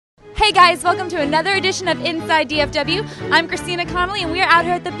Hey guys, welcome to another edition of Inside DFW. I'm Christina Connolly and we are out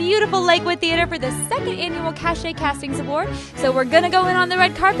here at the beautiful Lakewood Theater for the second annual Cachet Castings Award. So we're going to go in on the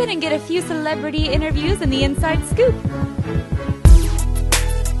red carpet and get a few celebrity interviews and the inside scoop.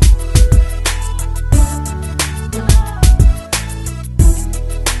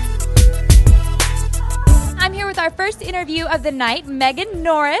 I'm here with our first interview of the night, Megan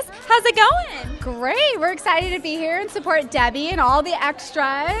Norris. How's it going? Great. We're excited to be here and support Debbie and all the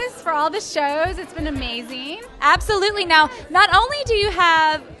extras for all the shows. It's been amazing. Absolutely. Now, not only do you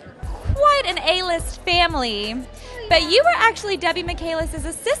have quite an A-list family, but you were actually Debbie Michaelis'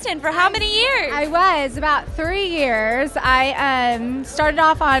 assistant for how many years? I was about 3 years. I started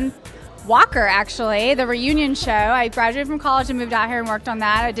off on Walker, actually, the reunion show. I graduated from college and moved out here and worked on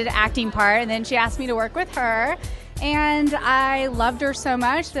that. I did an acting part, and then she asked me to work with her. And I loved her so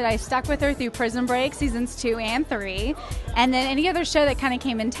much that I stuck with her through Prison Break seasons 2 and 3, and then any other show that kind of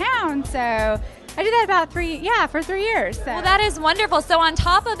came in town. So I did that for 3 years. So. Well, that is wonderful. So on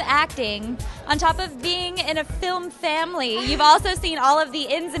top of acting, on top of being in a film family, you've also seen all of the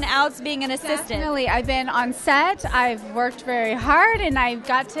ins and outs being an assistant. Definitely. I've been on set. I've worked very hard, and I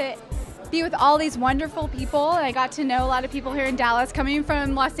got to be with all these wonderful people. I got to know a lot of people here in Dallas. Coming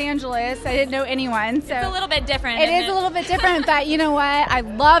from Los Angeles, I didn't know anyone. So it's a little bit different. It is a little bit different, but you know what? I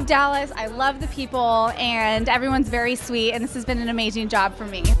love Dallas. I love the people, and everyone's very sweet, and this has been an amazing job for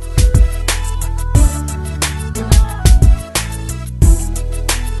me.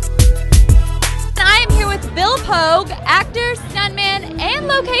 I am here with Bill Pogue, actor, stuntman, and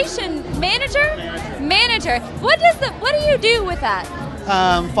location manager. What do you do with that?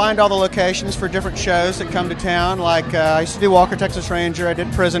 Find all the locations for different shows that come to town. Like I used to do Walker, Texas Ranger. I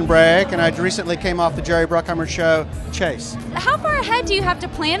did Prison Break, and I recently came off the Jerry Bruckheimer show, Chase. How far ahead do you have to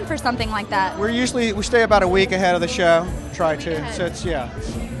plan for something like that? We stay about a week ahead of the show. Try to. So it's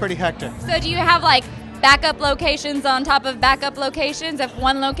pretty hectic. So do you have like backup locations on top of backup locations if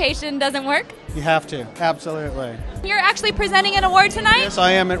one location doesn't work? You have to, absolutely. You're actually presenting an award tonight? Yes,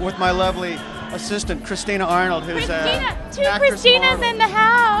 I am with my lovely assistant Christina Arnold, who's two actress Christinas model. in the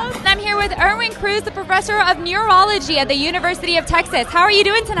house. And I'm here with Erwin Cruz, the professor of neurology at the University of Texas. How are you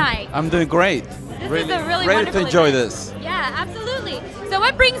doing tonight? I'm doing great. This is a really ready wonderful to enjoy event. this. Yeah, absolutely. So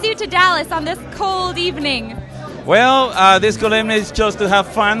what brings you to Dallas on this cold evening? Well, this cold evening is just to have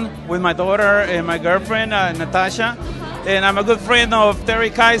fun with my daughter and my girlfriend, Natasha. And I'm a good friend of Terry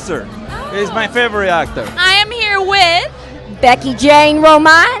Kaiser. He's my favorite actor. I am here with Becky Jane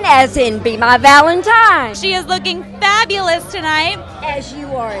Romine, as in Be My Valentine. She is looking fabulous tonight. As you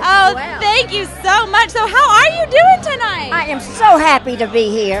are as well. Thank you so much. So how are you doing tonight? I am so happy to be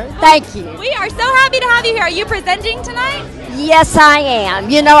here. Thank you. We are so happy to have you here. Are you presenting tonight? Yes, I am.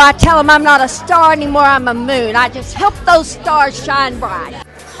 You know, I tell them I'm not a star anymore, I'm a moon. I just help those stars shine bright.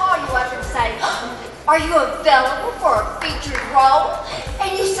 Call you up and say, are you available for a featured role?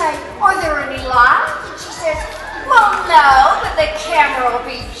 And you say, are there any lines? And she says, well, no, but the camera will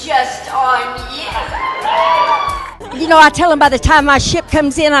be just on you. You know, I tell them by the time my ship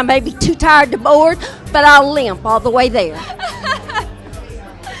comes in, I may be too tired to board, but I'll limp all the way there.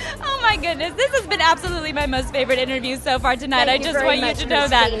 Oh my goodness, this has been absolutely my most favorite interview so far tonight. Thank I you just very want much, you to know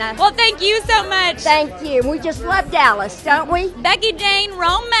Christina. that. Well, thank you so much. Thank you. We just love Dallas, don't we? Becky Jane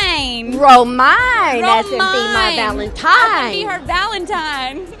Romaine. Romine, as in Be My Valentine. I can be her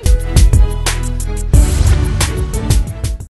Valentine.